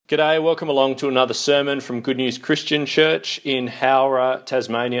G'day, welcome along to another sermon from Good News Christian Church in Howrah,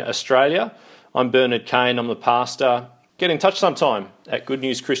 Tasmania, Australia. I'm Bernard Kane, I'm the pastor. Get in touch sometime at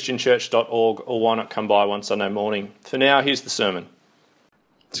goodnewschristianchurch.org or why not come by one Sunday morning. For now, here's the sermon.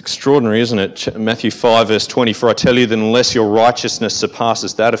 It's extraordinary, isn't it? Matthew 5 verse 20, "For I tell you that unless your righteousness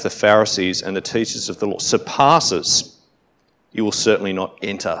surpasses that of the Pharisees and the teachers of the law, surpasses, you will certainly not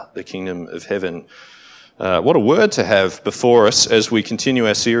enter the kingdom of heaven." What a word to have before us as we continue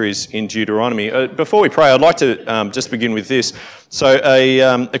our series in Deuteronomy. Before we pray, I'd like to just begin with this. So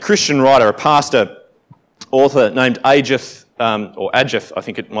a Christian writer, a pastor, author named Ajith, I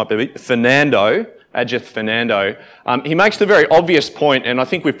think it might be, Ajith Fernando, he makes the very obvious point, and I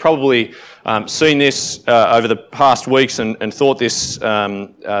think we've probably seen this over the past weeks and thought this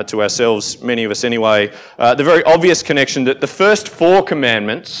to ourselves, many of us anyway, the very obvious connection that the first four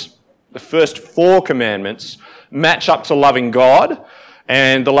commandments match up to loving God,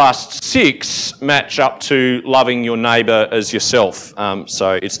 and the last six match up to loving your neighbour as yourself.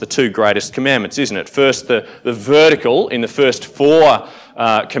 So it's the two greatest commandments, isn't it? First, the vertical in the first four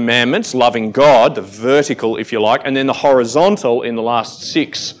commandments, loving God, the vertical, if you like, and then the horizontal in the last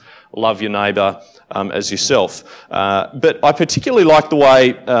six, love your neighbour as yourself. But I particularly like the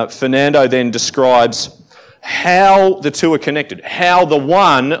way Fernando then describes how the two are connected, how the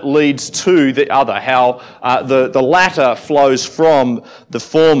one leads to the other, how the latter flows from the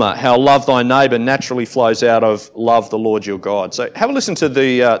former, how love thy neighbour naturally flows out of love the Lord your God. So have a listen to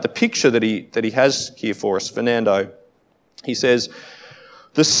the picture that he has here for us, Fernando. He says,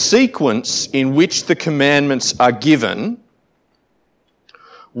 "The sequence in which the commandments are given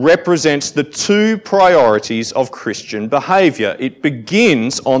represents the two priorities of Christian behaviour. It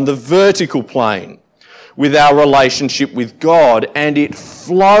begins on the vertical plane, with our relationship with God, and it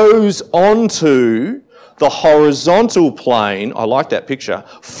flows onto the horizontal plane." I like that picture.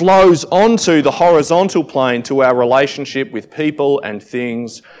 Flows onto the horizontal plane to our relationship with people and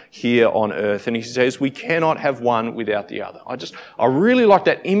things here on earth. And he says we cannot have one without the other. I really like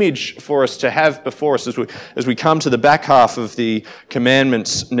that image for us to have before us as we come to the back half of the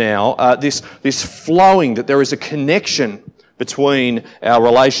commandments now. This flowing, that there is a connection between our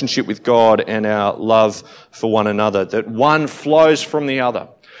relationship with God and our love for one another, that one flows from the other.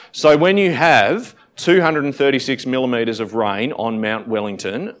 So when you have 236 millimetres of rain on Mount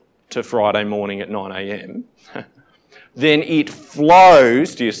Wellington to Friday morning at 9 a.m, then it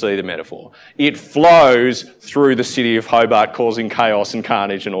flows, do you see the metaphor? It flows through the city of Hobart, causing chaos and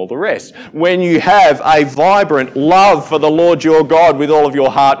carnage and all the rest. When you have a vibrant love for the Lord your God with all of your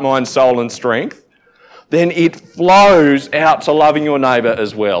heart, mind, soul and strength, then it flows out to loving your neighbour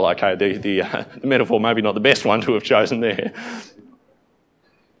as well. Okay, the metaphor maybe not the best one to have chosen there.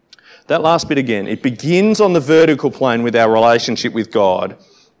 That last bit again, it begins on the vertical plane with our relationship with God,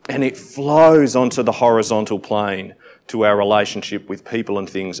 and it flows onto the horizontal plane to our relationship with people and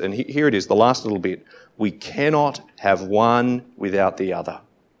things. And here it is, the last little bit. We cannot have one without the other.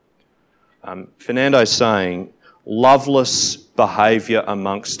 Fernando's saying loveless behaviour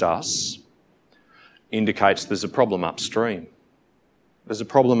amongst us indicates there's a problem upstream. There's a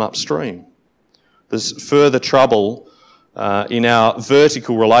problem upstream. There's further trouble in our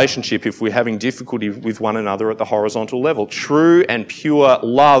vertical relationship if we're having difficulty with one another at the horizontal level. True and pure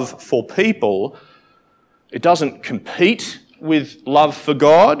love for people, it doesn't compete with love for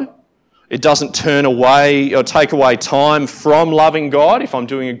God. It doesn't turn away or take away time from loving God. If I'm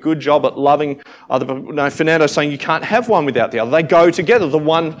doing a good job at loving other people, no, Fernando's saying you can't have one without the other. They go together.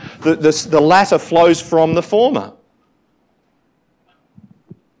 The latter flows from the former.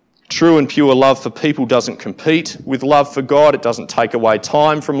 True and pure love for people doesn't compete with love for God. It doesn't take away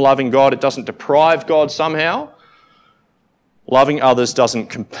time from loving God. It doesn't deprive God somehow. Loving others doesn't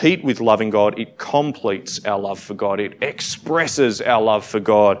compete with loving God. It completes our love for God. It expresses our love for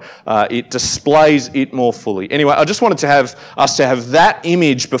God. It displays it more fully. Anyway, I just wanted to have us to have that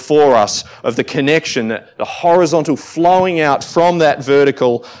image before us of the connection, that the horizontal flowing out from that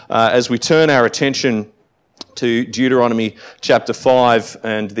vertical as we turn our attention to Deuteronomy chapter 5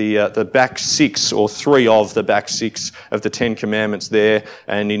 and the back six, or three of the back six of the Ten Commandments there,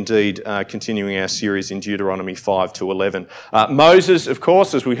 and indeed continuing our series in Deuteronomy 5 to 11. Moses, of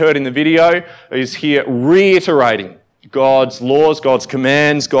course, as we heard in the video, is here reiterating God's laws, God's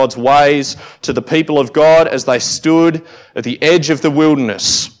commands, God's ways to the people of God as they stood at the edge of the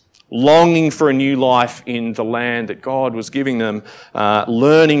wilderness, longing for a new life in the land that God was giving them,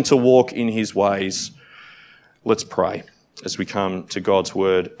 learning to walk in his ways. Let's pray as we come to God's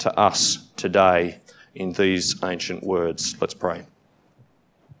word to us today in these ancient words. Let's pray.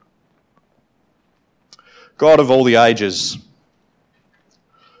 God of all the ages,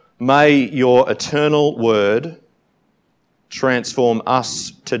 May your eternal word transform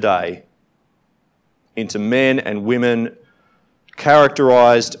us today into men and women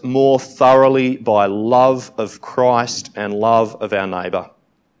characterised more thoroughly by love of Christ and love of our neighbour.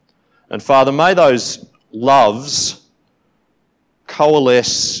 And Father, may those loves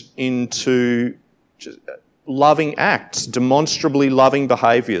coalesce into loving acts, demonstrably loving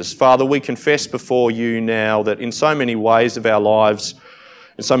behaviours. Father, we confess before you now that in so many ways of our lives,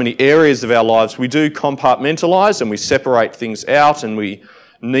 in so many areas of our lives, we do compartmentalise and we separate things out and we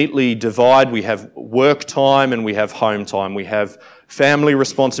neatly divide. We have work time and we have home time. We have family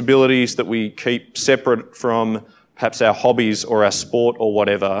responsibilities that we keep separate from perhaps our hobbies or our sport or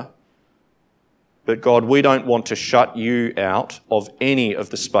whatever. But God, we don't want to shut you out of any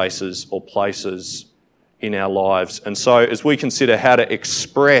of the spaces or places in our lives. And so as we consider how to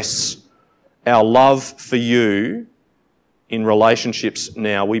express our love for you in relationships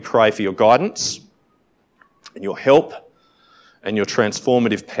now, we pray for your guidance and your help and your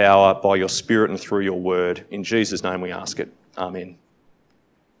transformative power by your Spirit and through your word. In Jesus' name we ask it. Amen.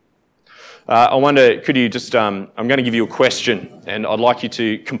 I wonder, could you just, I'm going to give you a question and I'd like you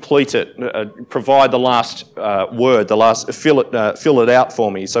to complete it, provide the last word, fill it out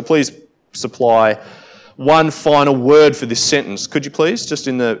for me. So please supply one final word for this sentence. Could you please, just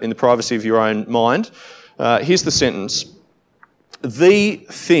in the privacy of your own mind? Here's the sentence. The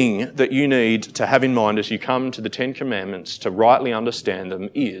thing that you need to have in mind as you come to the Ten Commandments to rightly understand them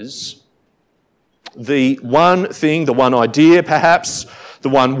is the one thing, the one idea perhaps, the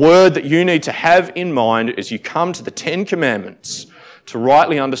one word that you need to have in mind as you come to the Ten Commandments to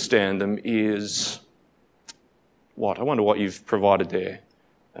rightly understand them is what? I wonder what you've provided there.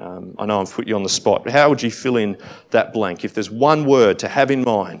 I know I've put you on the spot, but how would you fill in that blank? If there's one word to have in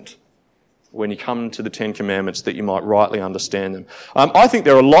mind when you come to the Ten Commandments that you might rightly understand them. I think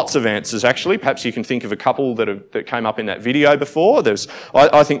there are lots of answers actually. Perhaps you can think of a couple that came up in that video before.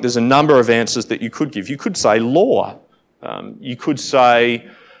 I think there's a number of answers that you could give. You could say law. You could say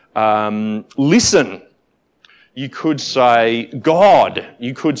listen. You could say God.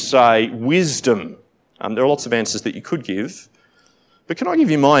 You could say wisdom. There are lots of answers that you could give. But can I give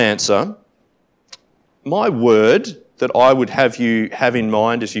you my answer? My word that I would have you have in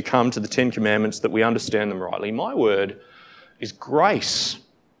mind as you come to the Ten Commandments, that we understand them rightly, my word is grace.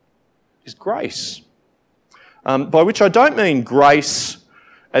 Is grace. By which I don't mean grace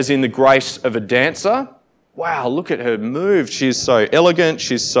as in the grace of a dancer. Wow, look at her move. She's so elegant.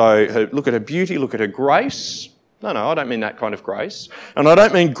 Look at her beauty. Look at her grace. No, I don't mean that kind of grace. And I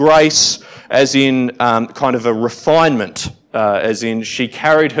don't mean grace as in kind of a refinement, as in she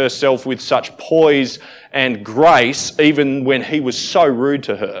carried herself with such poise and grace even when he was so rude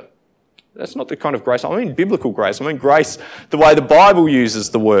to her. That's not the kind of grace. I mean biblical grace. I mean grace the way the Bible uses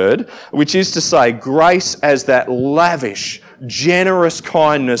the word, which is to say grace as that lavish, generous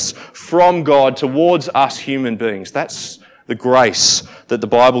kindness from God towards us human beings. That's the grace that the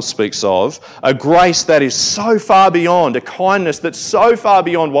Bible speaks of. A grace that is so far beyond, a kindness that's so far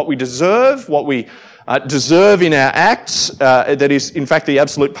beyond what we deserve, what we deserve in our acts, that is in fact the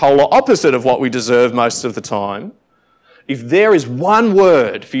absolute polar opposite of what we deserve most of the time. If there is one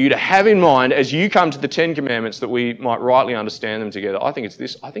word for you to have in mind as you come to the Ten Commandments that we might rightly understand them together, I think it's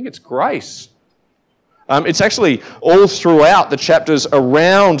this. I think it's grace. It's actually all throughout the chapters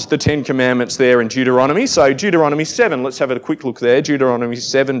around the Ten Commandments there in Deuteronomy. So Deuteronomy 7, let's have a quick look there. Deuteronomy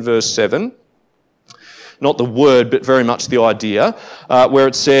 7 verse 7. Not the word, but very much the idea, where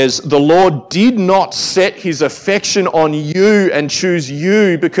it says, "The Lord did not set his affection on you and choose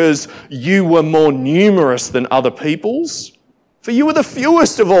you because you were more numerous than other peoples, for you were the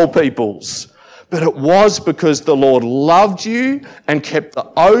fewest of all peoples. But it was because the Lord loved you and kept the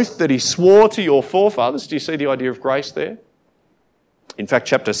oath that he swore to your forefathers." Do you see the idea of grace there? In fact,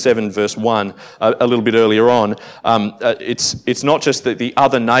 chapter 7, verse 1, a little bit earlier on, it's not just that the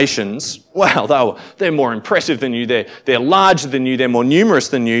other nations, wow, they're more impressive than you, they're larger than you, they're more numerous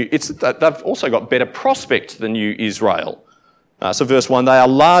than you. It's that they've also got better prospect than you, Israel. So verse 1, they are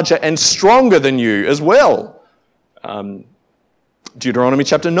larger and stronger than you as well. Deuteronomy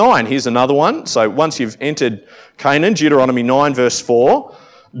chapter 9, here's another one. So once you've entered Canaan, Deuteronomy 9, verse 4,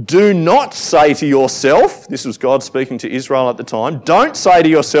 "Do not say to yourself," this was God speaking to Israel at the time, "don't say to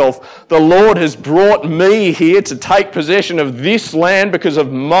yourself, the Lord has brought me here to take possession of this land because of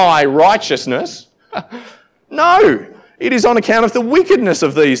my righteousness." No, it is on account of the wickedness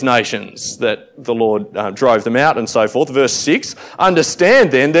of these nations that the Lord drove them out and so forth. Verse 6,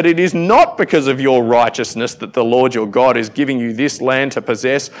 "Understand then that it is not because of your righteousness that the Lord your God is giving you this land to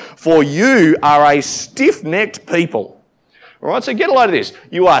possess, for you are a stiff-necked people. All right, so get a load of this.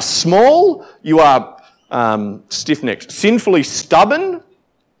 You are small, you are stiff-necked, sinfully stubborn.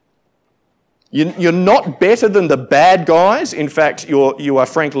 You're not better than the bad guys. In fact, you are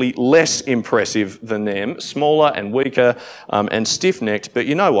frankly less impressive than them, smaller and weaker and stiff-necked. But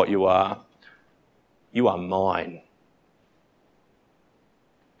you know what you are? You are mine.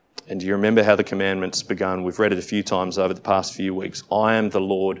 And do you remember how the commandments begun? We've read it a few times over the past few weeks. I am the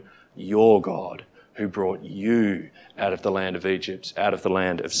Lord your God who brought you out of the land of Egypt, out of the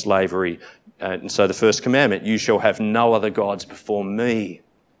land of slavery. And so the first commandment, you shall have no other gods before me.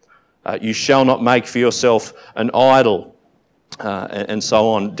 You shall not make for yourself an idol, and so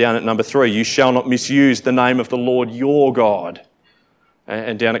on. Down at number 3, you shall not misuse the name of the Lord your God.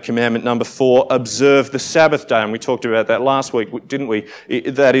 And down at commandment number 4, observe the Sabbath day. And we talked about that last week, didn't we?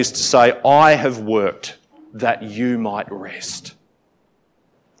 That is to say, I have worked that you might rest,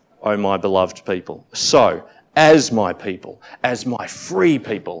 O my beloved people. So, as my people, as my free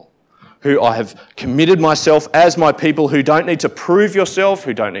people, who I have committed myself as my people, who don't need to prove yourself,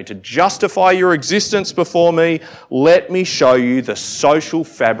 who don't need to justify your existence before me, let me show you the social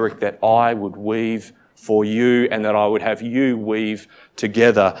fabric that I would weave for you and that I would have you weave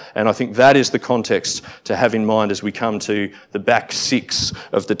together. And I think that is the context to have in mind as we come to the back 6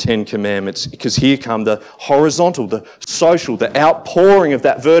 of the 10 Commandments, because here come the horizontal, the social, the outpouring of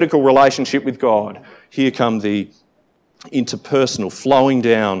that vertical relationship with God. Here come the interpersonal, flowing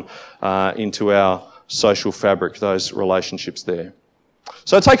down into our social fabric, those relationships there.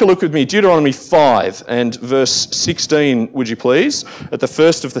 So take a look with me, Deuteronomy 5 and verse 16, would you please, at the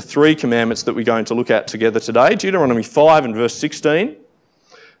first of the 3 commandments that we're going to look at together today. Deuteronomy 5 and verse 16,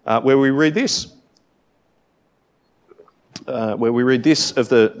 where we read this. Of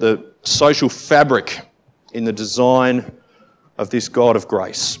the social fabric in the design of this God of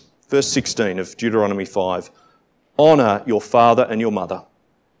grace. Verse 16 of Deuteronomy 5. Honour your father and your mother.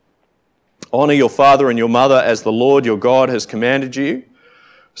 Honour your father and your mother as the Lord your God has commanded you,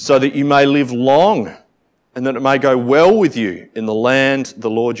 so that you may live long and that it may go well with you in the land the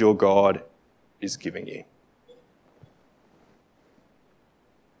Lord your God is giving you.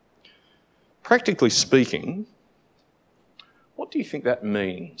 Practically speaking, what do you think that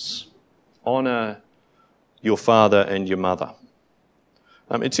means? Honour your father and your mother.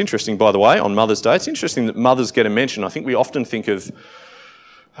 It's interesting, by the way, on Mother's Day, it's interesting that mothers get a mention. I think we often think of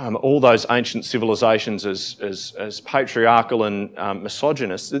all those ancient civilizations as patriarchal and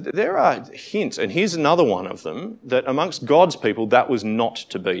misogynist. There are hints, and here's another one of them, that amongst God's people that was not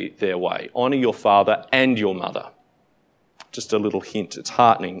to be their way. Honour your father and your mother. Just a little hint. It's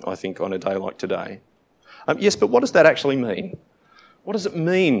heartening, I think, on a day like today. Yes, but what does that actually mean? What does it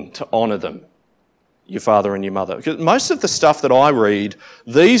mean to honour them, your father and your mother? Because most of the stuff that I read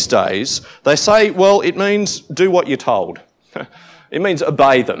these days, they say, well, it means do what you're told. It means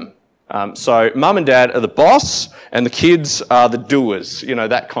obey them. So mum and dad are the boss and the kids are the doers,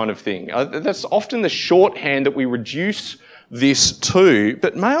 that kind of thing. That's often the shorthand that we reduce this to.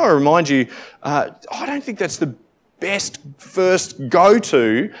 But may I remind you, I don't think that's the best first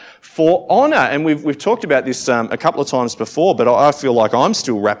go-to for honour. And we've talked about this a couple of times before, but I feel like I'm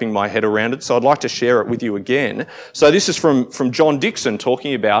still wrapping my head around it, so I'd like to share it with you again. So this is from John Dickson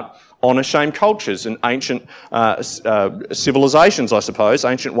talking about honour-shame cultures and ancient civilizations, I suppose,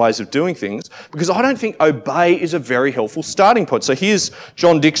 ancient ways of doing things, because I don't think obey is a very helpful starting point. So here's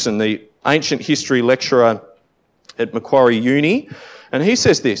John Dickson, the ancient history lecturer at Macquarie Uni, and he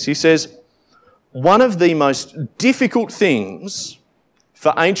says this. He says, one of the most difficult things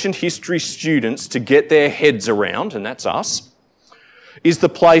for ancient history students to get their heads around, and that's us, is the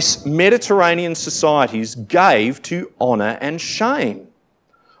place Mediterranean societies gave to honour and shame.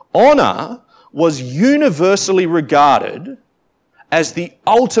 Honour was universally regarded as the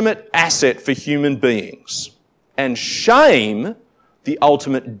ultimate asset for human beings, and shame the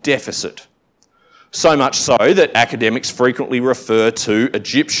ultimate deficit. So much so that academics frequently refer to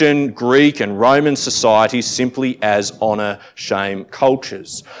Egyptian, Greek and Roman societies simply as honour-shame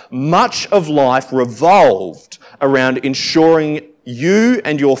cultures. Much of life revolved around ensuring you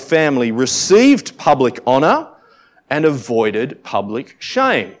and your family received public honour and avoided public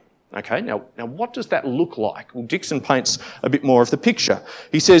shame. Okay, now what does that look like? Well, Dickson paints a bit more of the picture.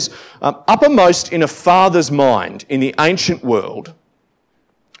 He says, uppermost in a father's mind in the ancient world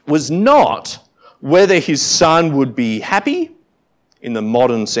was not whether his son would be happy, in the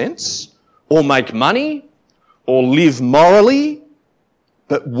modern sense, or make money, or live morally,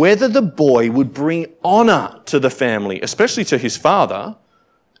 but whether the boy would bring honour to the family, especially to his father,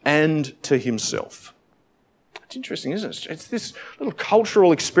 and to himself. It's interesting, isn't it? It's this little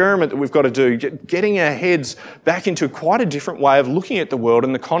cultural experiment that we've got to do, getting our heads back into quite a different way of looking at the world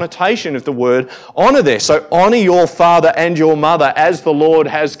and the connotation of the word honour there. So honour your father and your mother as the Lord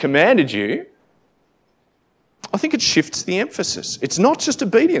has commanded you. I think it shifts the emphasis. It's not just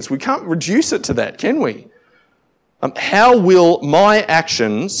obedience. We can't reduce it to that, can we? How will my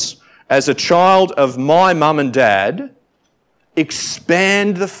actions as a child of my mum and dad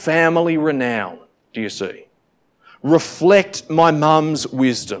expand the family renown, do you see? Reflect my mum's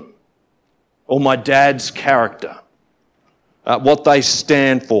wisdom or my dad's character, what they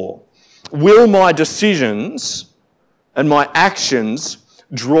stand for. Will my decisions and my actions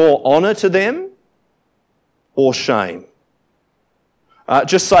draw honour to them or shame?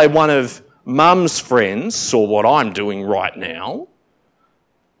 Just say one of mum's friends saw what I'm doing right now.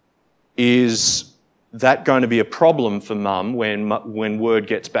 Is that going to be a problem for mum when word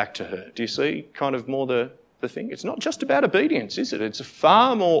gets back to her? Do you see kind of more the thing? It's not just about obedience, is it? It's a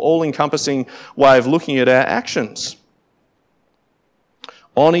far more all-encompassing way of looking at our actions.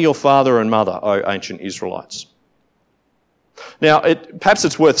 Honour your father and mother, O ancient Israelites. Now, perhaps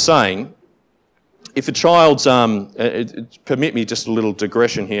it's worth saying, if a child's, permit me just a little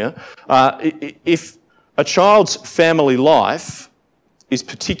digression here, if a child's family life is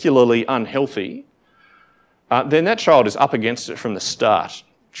particularly unhealthy, then that child is up against it from the start,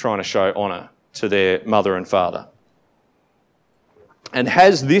 trying to show honour to their mother and father. And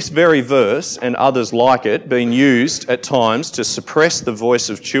has this very verse and others like it been used at times to suppress the voice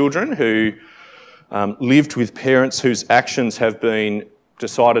of children who lived with parents whose actions have been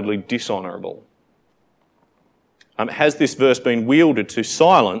decidedly dishonourable? Has this verse been wielded to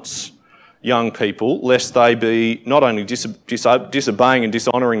silence young people lest they be not only disobeying and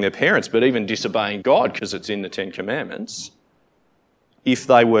dishonouring their parents, but even disobeying God because it's in the Ten Commandments, if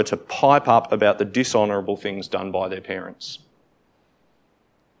they were to pipe up about the dishonourable things done by their parents?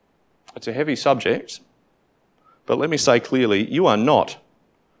 It's a heavy subject, but let me say clearly, you are not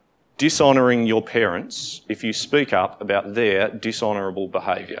dishonouring your parents if you speak up about their dishonourable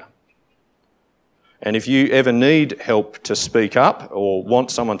behaviour. And if you ever need help to speak up or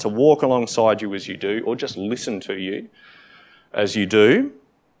want someone to walk alongside you as you do, or just listen to you as you do,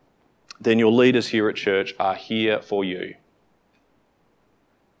 then your leaders here at church are here for you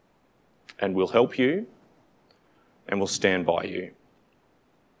and will help you and will stand by you.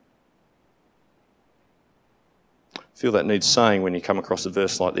 I feel that needs saying when you come across a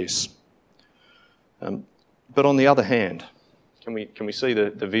verse like this. But on the other hand, can we see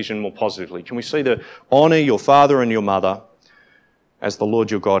the vision more positively? Can we see the honour your father and your mother as the Lord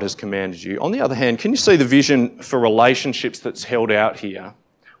your God has commanded you? On the other hand, can you see the vision for relationships that's held out here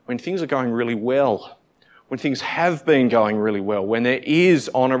when things are going really well, when things have been going really well, when there is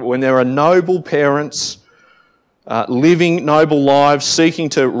honour, when there are noble parents living noble lives, seeking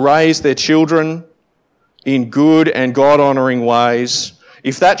to raise their children in good and God-honouring ways?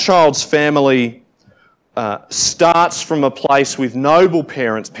 If that child's family starts from a place with noble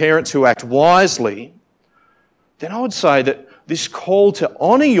parents who act wisely, then I would say that this call to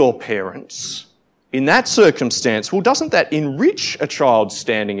honour your parents in that circumstance, well, doesn't that enrich a child's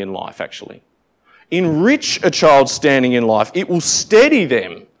standing in life, actually? Enrich a child's standing in life. It will steady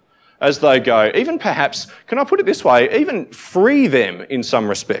them as they go. Even perhaps, can I put it this way, even free them in some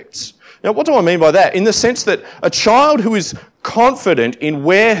respects. Now, what do I mean by that? In the sense that a child who is confident in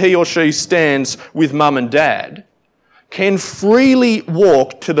where he or she stands with mum and dad can freely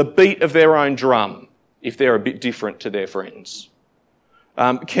walk to the beat of their own drum if they're a bit different to their friends.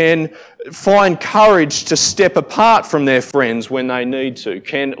 Can find courage to step apart from their friends when they need to.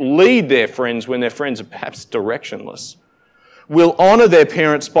 Can lead their friends when their friends are perhaps directionless. Will honour their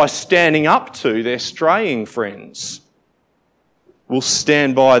parents by standing up to their straying friends. Will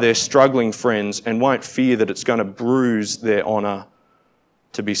stand by their struggling friends and won't fear that it's going to bruise their honour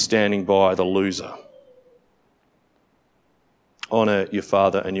to be standing by the loser. Honour your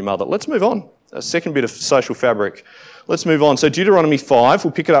father and your mother. Let's move on. A second bit of social fabric. Let's move on. So Deuteronomy 5,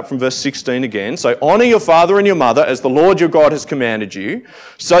 we'll pick it up from verse 16 again. So honour your father and your mother as the Lord your God has commanded you,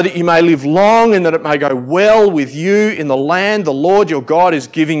 so that you may live long and that it may go well with you in the land the Lord your God is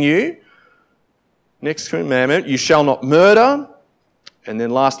giving you. Next commandment, you shall not murder. And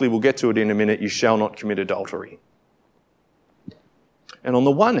then lastly, we'll get to it in a minute, you shall not commit adultery. And on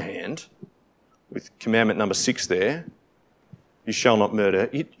the one hand, with commandment number 6 there, you shall not murder,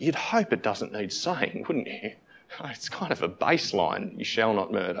 you'd hope it doesn't need saying, wouldn't you? It's kind of a baseline, you shall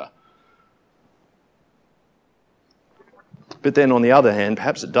not murder. But then on the other hand,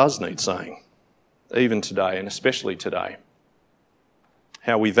 perhaps it does need saying, even today and especially today.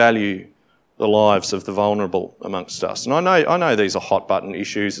 How we value the lives of the vulnerable amongst us. And I know these are hot button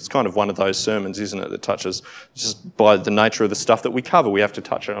issues. It's kind of one of those sermons, isn't it, that touches, just by the nature of the stuff that we cover, we have to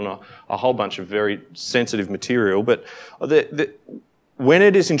touch on a whole bunch of very sensitive material. But when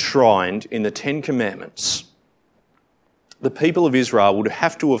it is enshrined in the Ten Commandments, the people of Israel would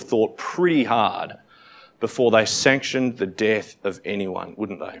have to have thought pretty hard before they sanctioned the death of anyone,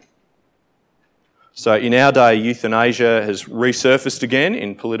 wouldn't they? So in our day, euthanasia has resurfaced again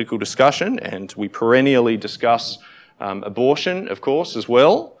in political discussion, and we perennially discuss abortion, of course, as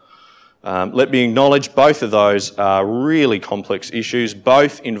well. Let me acknowledge both of those are really complex issues.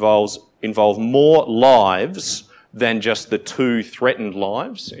 Both involve more lives than just the two threatened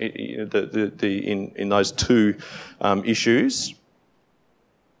lives in those two issues.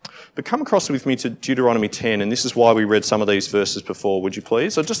 But come across with me to Deuteronomy 10, and this is why we read some of these verses before, would you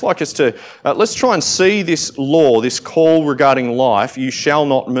please? I'd just like us to, let's try and see this law, this call regarding life, you shall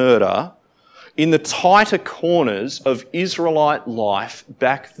not murder, in the tighter corners of Israelite life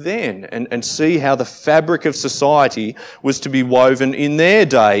back then, and see how the fabric of society was to be woven in their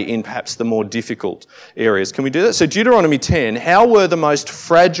day in perhaps the more difficult areas. Can we do that? So Deuteronomy 10, how were the most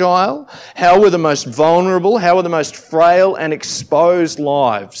fragile, how were the most vulnerable, how were the most frail and exposed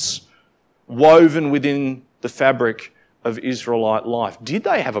lives woven within the fabric of Israelite life? Did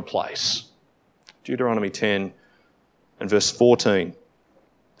they have a place? Deuteronomy 10 and verse 14.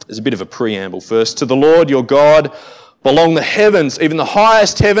 There's a bit of a preamble first. To the Lord your God belong the heavens, even the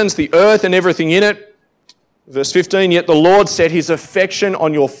highest heavens, the earth and everything in it. Verse 15, yet the Lord set his affection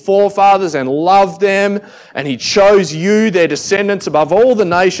on your forefathers and loved them, and he chose you, their descendants, above all the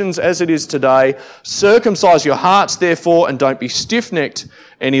nations as it is today. Circumcise your hearts, therefore, and don't be stiff-necked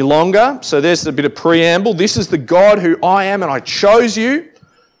any longer. So there's a bit of preamble. This is the God who I am, and I chose you.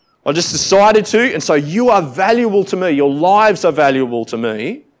 I just decided to, and so you are valuable to me. Your lives are valuable to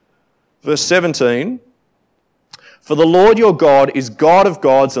me. Verse 17, for the Lord your God is God of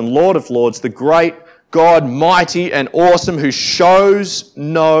gods and Lord of lords, the great God, mighty and awesome, who shows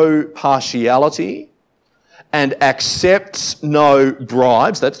no partiality and accepts no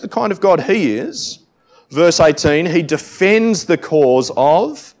bribes. That's the kind of God he is. Verse 18, he defends the cause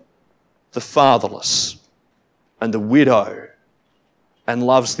of the fatherless and the widow and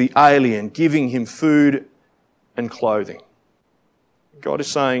loves the alien, giving him food and clothing. God is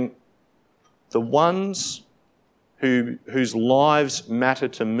saying, the ones whose lives matter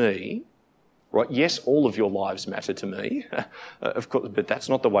to me, right? Yes, all of your lives matter to me, of course, but that's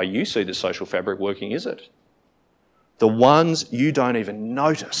not the way you see the social fabric working, is it? The ones you don't even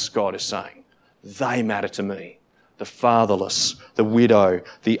notice, God is saying, they matter to me. The fatherless, the widow,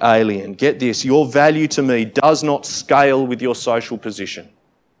 the alien. Get this, your value to me does not scale with your social position.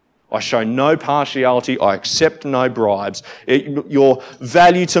 I show no partiality, I accept no bribes. Your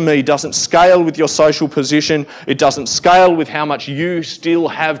value to me doesn't scale with your social position. It doesn't scale with how much you still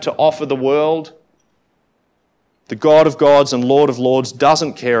have to offer the world. The God of gods and Lord of lords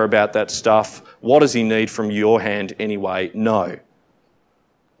doesn't care about that stuff. What does he need from your hand anyway? No.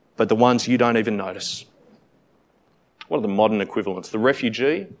 But the ones you don't even notice. What are the modern equivalents? The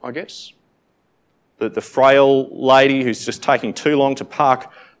refugee, I guess. The frail lady who's just taking too long to park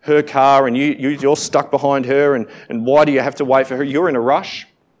her car and you're stuck behind her and why do you have to wait for her? You're in a rush.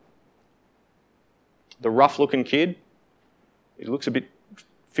 The rough-looking kid, he looks a bit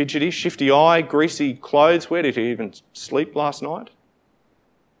fidgety, shifty eye, greasy clothes. Where did he even sleep last night?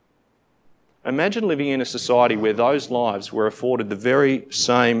 Imagine living in a society where those lives were afforded the very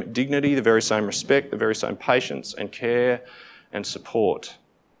same dignity, the very same respect, the very same patience and care and support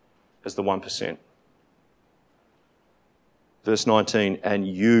as the 1%. Verse 19, and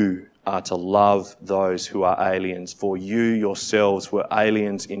you are to love those who are aliens, for you yourselves were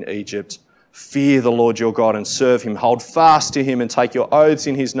aliens in Egypt. Fear the Lord your God and serve him. Hold fast to him and take your oaths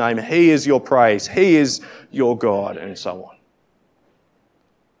in his name. He is your praise. He is your God, and so on.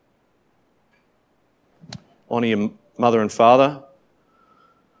 Honour your mother and father.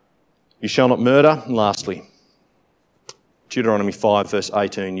 You shall not murder. And lastly, Deuteronomy 5 verse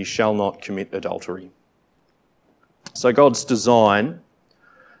 18, you shall not commit adultery. So God's design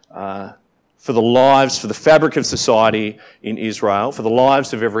for the lives, for the fabric of society in Israel, for the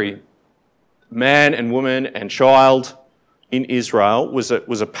lives of every man and woman and child in Israel was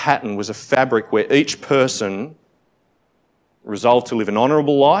a pattern, was a fabric where each person resolved to live an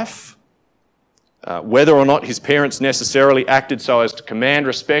honourable life, whether or not his parents necessarily acted so as to command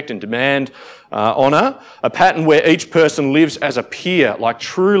respect and demand honour, a pattern where each person lives as a peer, like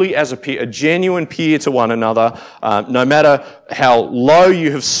truly as a peer, a genuine peer to one another, no matter how low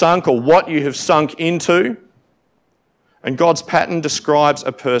you have sunk or what you have sunk into. And God's pattern describes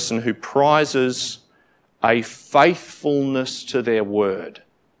a person who prizes a faithfulness to their word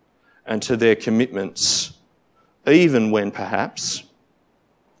and to their commitments, even when perhaps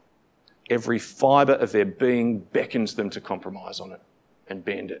every fibre of their being beckons them to compromise on it and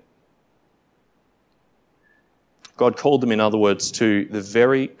bend it. God called them, in other words, to the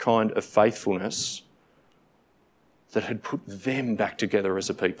very kind of faithfulness that had put them back together as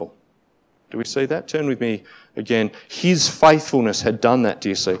a people. Do we see that? Turn with me again. His faithfulness had done that, do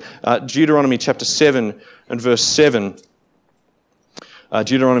you see? Deuteronomy chapter 7 and verse 7.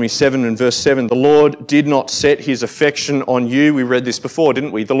 Deuteronomy 7 and verse 7. The Lord did not set his affection on you. We read this before,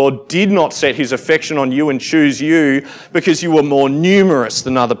 didn't we? The Lord did not set his affection on you and choose you because you were more numerous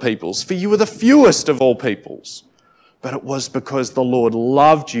than other peoples, for you were the fewest of all peoples. But it was because the Lord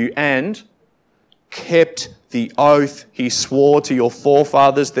loved you and kept the oath he swore to your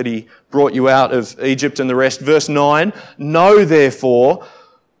forefathers that he brought you out of Egypt and the rest. Verse 9, know therefore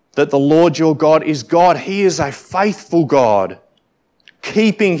that the Lord your God is God. He is a faithful God,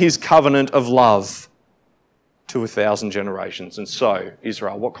 keeping his covenant of love to 1,000 generations. And so,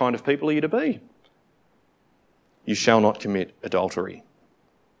 Israel, what kind of people are you to be? You shall not commit adultery.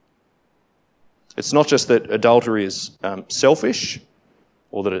 It's not just that adultery is selfish,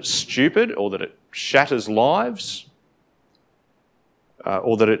 or that it's stupid, or that it shatters lives,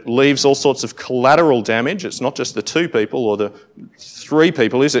 or that it leaves all sorts of collateral damage. It's not just the two people or the three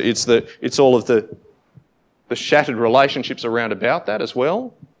people, is it? It's all of the shattered relationships around about that as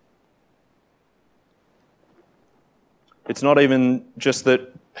well. It's not even just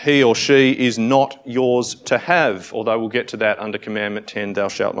that he or she is not yours to have, although we'll get to that under Commandment 10, thou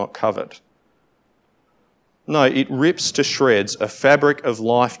shalt not covet. No, it rips to shreds a fabric of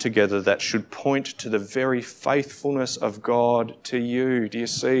life together that should point to the very faithfulness of God to you. Do you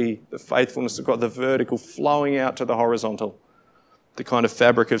see the faithfulness of God, the vertical flowing out to the horizontal, the kind of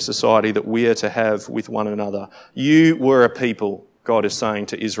fabric of society that we are to have with one another? You were a people, God is saying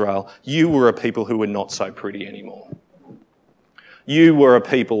to Israel, you were a people who were not so pretty anymore. You were a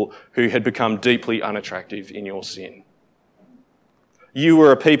people who had become deeply unattractive in your sin. You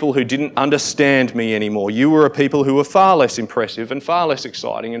were a people who didn't understand me anymore. You were a people who were far less impressive and far less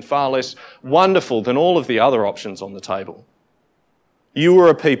exciting and far less wonderful than all of the other options on the table. You were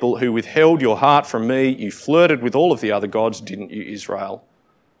a people who withheld your heart from me. You flirted with all of the other gods, didn't you, Israel?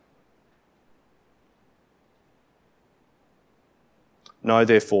 Know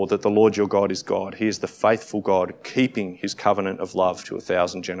therefore that the Lord your God is God. He is the faithful God, keeping his covenant of love to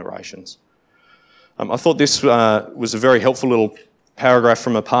 1,000 generations. I thought this was a very helpful little paragraph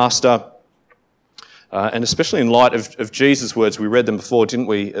from a pastor, and especially in light of Jesus' words, we read them before, didn't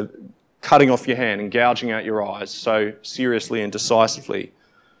we? Cutting off your hand and gouging out your eyes so seriously and decisively.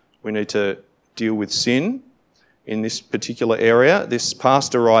 We need to deal with sin in this particular area. This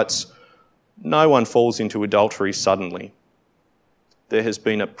pastor writes, no one falls into adultery suddenly. There has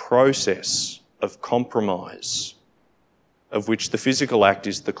been a process of compromise, of which the physical act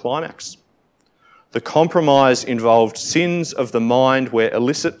is the climax. The compromise involved sins of the mind where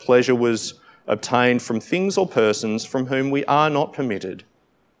illicit pleasure was obtained from things or persons from whom we are not permitted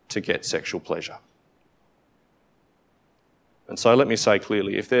to get sexual pleasure. And so let me say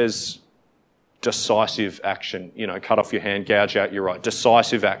clearly, if there's decisive action, cut off your hand, gouge out your eye,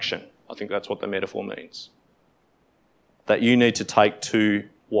 decisive action, I think that's what the metaphor means, that you need to take to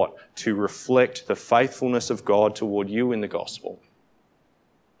what? To reflect the faithfulness of God toward you in the gospel,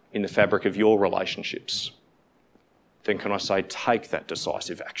 in the fabric of your relationships, then can I say, take that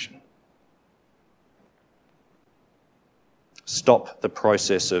decisive action. Stop the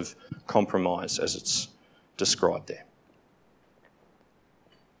process of compromise as it's described there.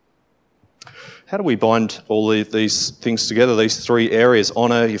 How do we bind all these things together, these three areas?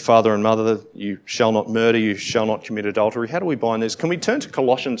 Honour your father and mother, you shall not murder, you shall not commit adultery. How do we bind these? Can we turn to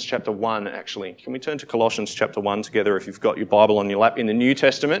Colossians chapter 1, actually? Can we turn to Colossians chapter 1 together if you've got your Bible on your lap in the New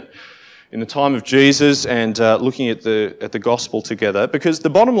Testament, in the time of Jesus, and looking at the gospel together? Because the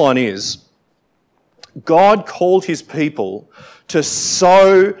bottom line is, God called his people to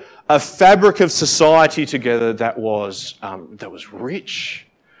sew a fabric of society together that was rich,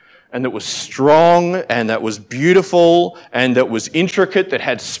 and that was strong, and that was beautiful, and that was intricate, that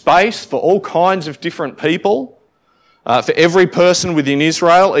had space for all kinds of different people, for every person within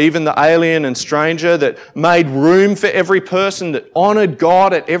Israel, even the alien and stranger, that made room for every person, that honoured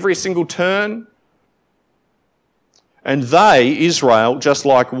God at every single turn. And they, Israel, just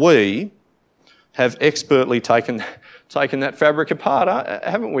like we, have expertly taken that fabric apart,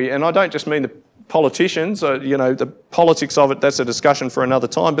 haven't we? And I don't just mean the politicians, the politics of it, that's a discussion for another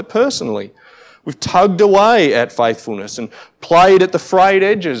time. But personally, We've tugged away at faithfulness and played at the frayed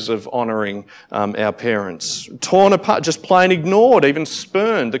edges of honouring our parents. Torn apart, just plain ignored, even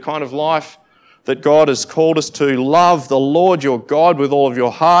spurned the kind of life that God has called us to. Love the Lord your God with all of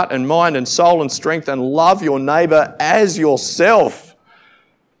your heart and mind and soul and strength, and love your neighbour as yourself.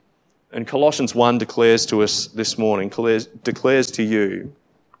 And Colossians 1 declares to us this morning, declares to you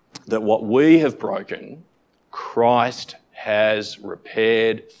that what we have broken, Christ has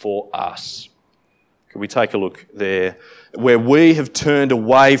repaired for us. Can we take a look there? Where we have turned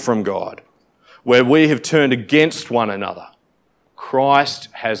away from God, where we have turned against one another, Christ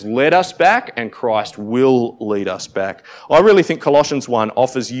has led us back and Christ will lead us back. I really think Colossians 1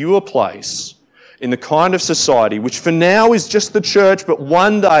 offers you a place in the kind of society which for now is just the church, but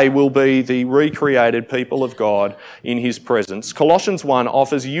one day will be the recreated people of God in His presence. Colossians 1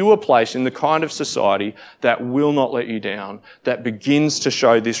 offers you a place in the kind of society that will not let you down, that begins to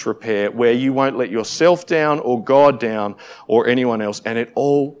show this repair, where you won't let yourself down or God down or anyone else, and it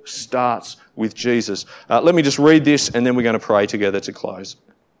all starts with Jesus. Let me just read this and then we're going to pray together to close.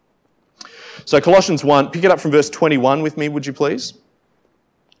 So Colossians 1, pick it up from verse 21 with me, would you please?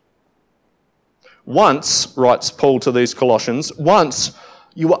 Once, writes Paul to these Colossians, once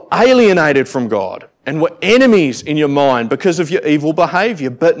you were alienated from God and were enemies in your mind because of your evil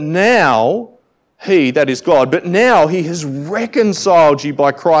behaviour. But now, He, that is God, but now He has reconciled you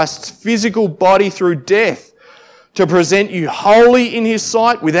by Christ's physical body through death to present you holy in His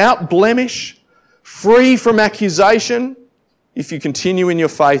sight, without blemish, free from accusation, if you continue in your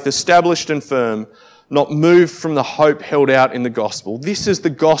faith, established and firm, not moved from the hope held out in the gospel. This is the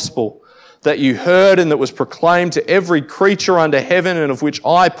gospel that you heard and that was proclaimed to every creature under heaven, and of which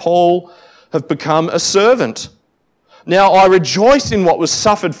I, Paul, have become a servant. Now I rejoice in what was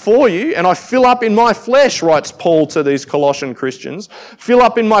suffered for you, and I fill up in my flesh, writes Paul to these Colossian Christians, fill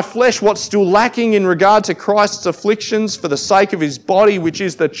up in my flesh what's still lacking in regard to Christ's afflictions for the sake of His body, which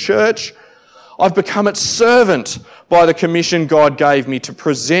is the church. I've become its servant by the commission God gave me to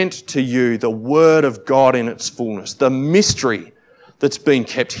present to you the word of God in its fullness, the mystery that's been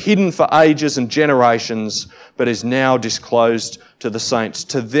kept hidden for ages and generations, but is now disclosed to the saints.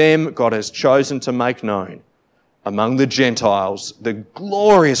 To them God has chosen to make known among the Gentiles the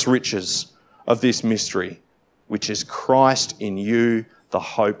glorious riches of this mystery, which is Christ in you, the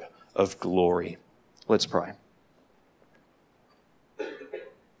hope of glory. Let's pray.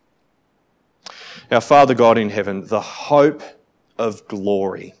 Our Father God in heaven, the hope of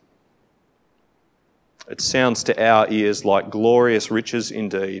glory. It sounds to our ears like glorious riches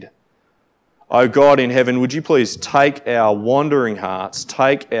indeed. O God in heaven, would you please take our wandering hearts,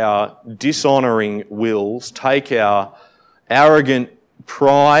 take our dishonouring wills, take our arrogant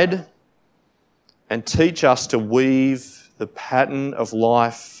pride, and teach us to weave the pattern of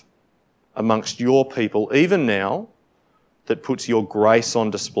life amongst your people, even now, that puts your grace on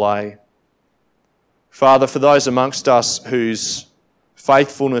display. Father, for those amongst us whose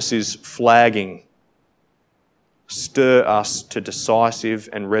faithfulness is flagging, stir us to decisive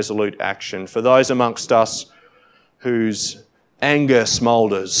and resolute action. For those amongst us whose anger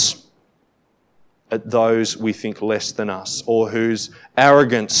smoulders at those we think less than us, or whose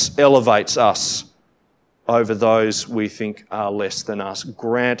arrogance elevates us over those we think are less than us,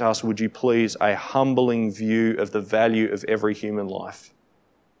 grant us, would you please, a humbling view of the value of every human life.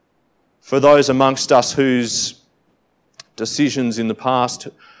 For those amongst us whose decisions in the past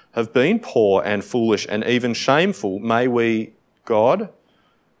have been poor and foolish and even shameful, may we, God,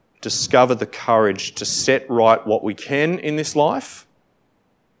 discover the courage to set right what we can in this life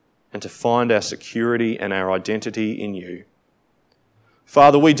and to find our security and our identity in you.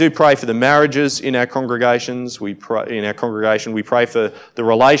 Father, we do pray for the marriages in our congregations. We pray for the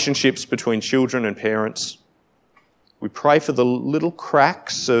relationships between children and parents. We pray for the little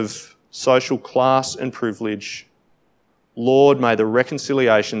cracks of social class and privilege. Lord, may the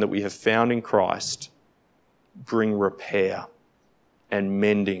reconciliation that we have found in Christ bring repair and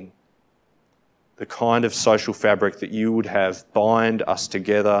mending, the kind of social fabric that you would have bind us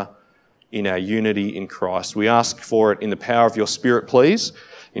together in our unity in Christ. We ask for it in the power of your Spirit, please.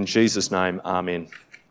 In Jesus' name, amen.